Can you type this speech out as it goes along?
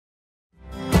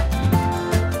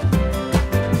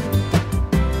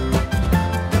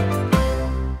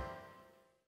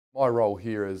My role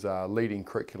here is leading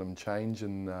curriculum change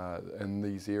in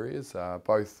these areas,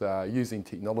 both using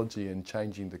technology and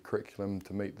changing the curriculum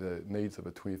to meet the needs of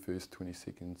a 21st,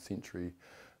 22nd century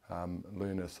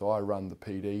learner. So I run the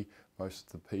PD,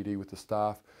 most of the PD with the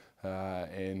staff,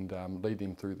 and lead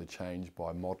them through the change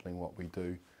by modelling what we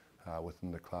do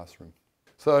within the classroom.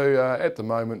 So at the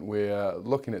moment we're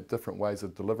looking at different ways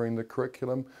of delivering the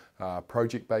curriculum,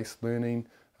 project-based learning,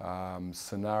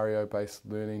 scenario-based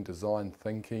learning, design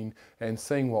thinking, and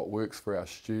seeing what works for our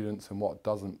students and what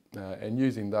doesn't, and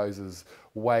using those as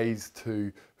ways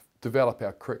to develop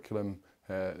our curriculum.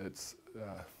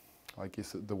 I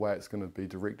guess the way it's going to be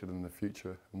directed in the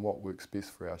future and what works best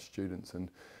for our students,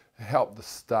 and help the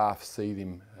staff see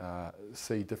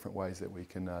different ways that we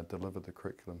can deliver the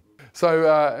curriculum.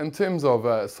 So in terms of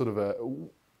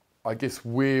I guess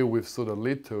where we've sort of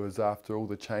led to is after all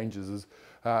the changes is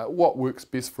what works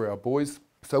best for our boys.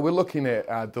 So we're looking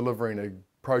at delivering a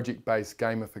project-based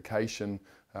gamification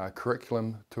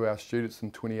curriculum to our students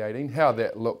in 2018. How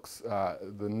that looks,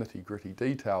 the nitty-gritty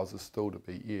details are still to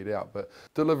be aired out, but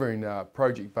delivering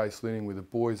project-based learning where the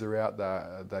boys are out,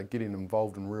 they're getting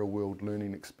involved in real-world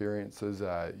learning experiences,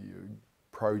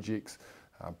 projects,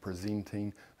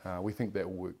 presenting. We think that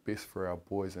will work best for our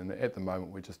boys, and at the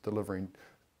moment we're just delivering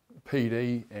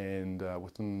PD and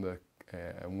within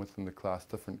the class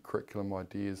different curriculum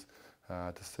ideas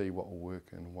to see what will work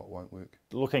and what won't work.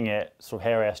 Looking at sort of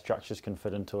how our structures can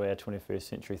fit into our 21st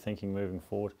century thinking moving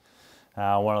forward.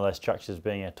 One of those structures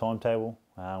being our timetable.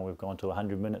 We've gone to a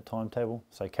 100-minute timetable,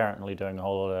 so currently doing a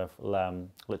whole lot of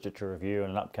literature review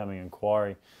and an upcoming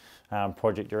inquiry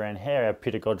project around how our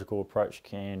pedagogical approach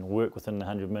can work within the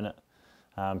 100-minute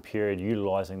period,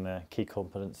 utilising the key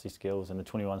competency skills and the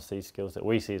 21C skills that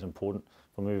we see as important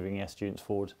for moving our students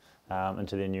forward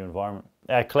into their new environment.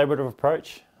 Our collaborative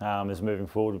approach is moving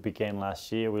forward. We began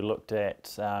last year. We looked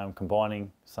at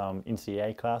combining some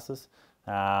NCEA classes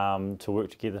to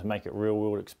work together to make it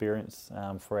real-world experience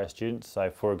for our students. So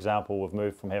for example, we've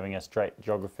moved from having a straight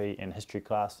geography and history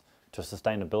class to a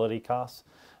sustainability class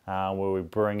where we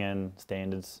bring in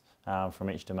standards from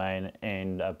each domain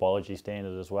and a biology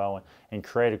standard as well, and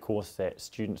create a course that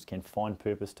students can find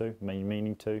purpose to,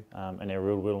 meaning to, in our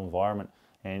real-world environment.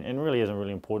 And it really isn't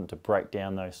really important to break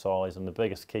down those silos, and the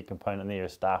biggest key component there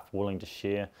is staff willing to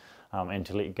share and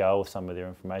to let go of some of their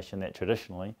information that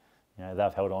traditionally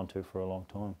they've held on to for a long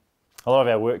time. A lot of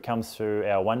our work comes through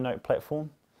our OneNote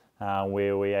platform,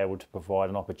 where we're able to provide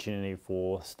an opportunity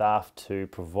for staff to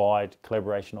provide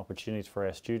collaboration opportunities for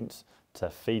our students, to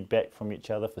feedback from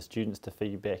each other, for students to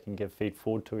feedback and give feed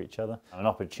forward to each other. An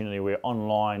opportunity where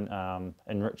online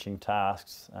enriching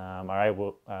tasks are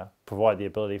able to provide the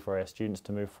ability for our students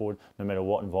to move forward no matter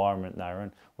what environment they're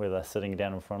in, whether they're sitting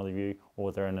down in front of the view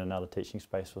or they're in another teaching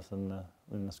space within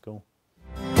the school.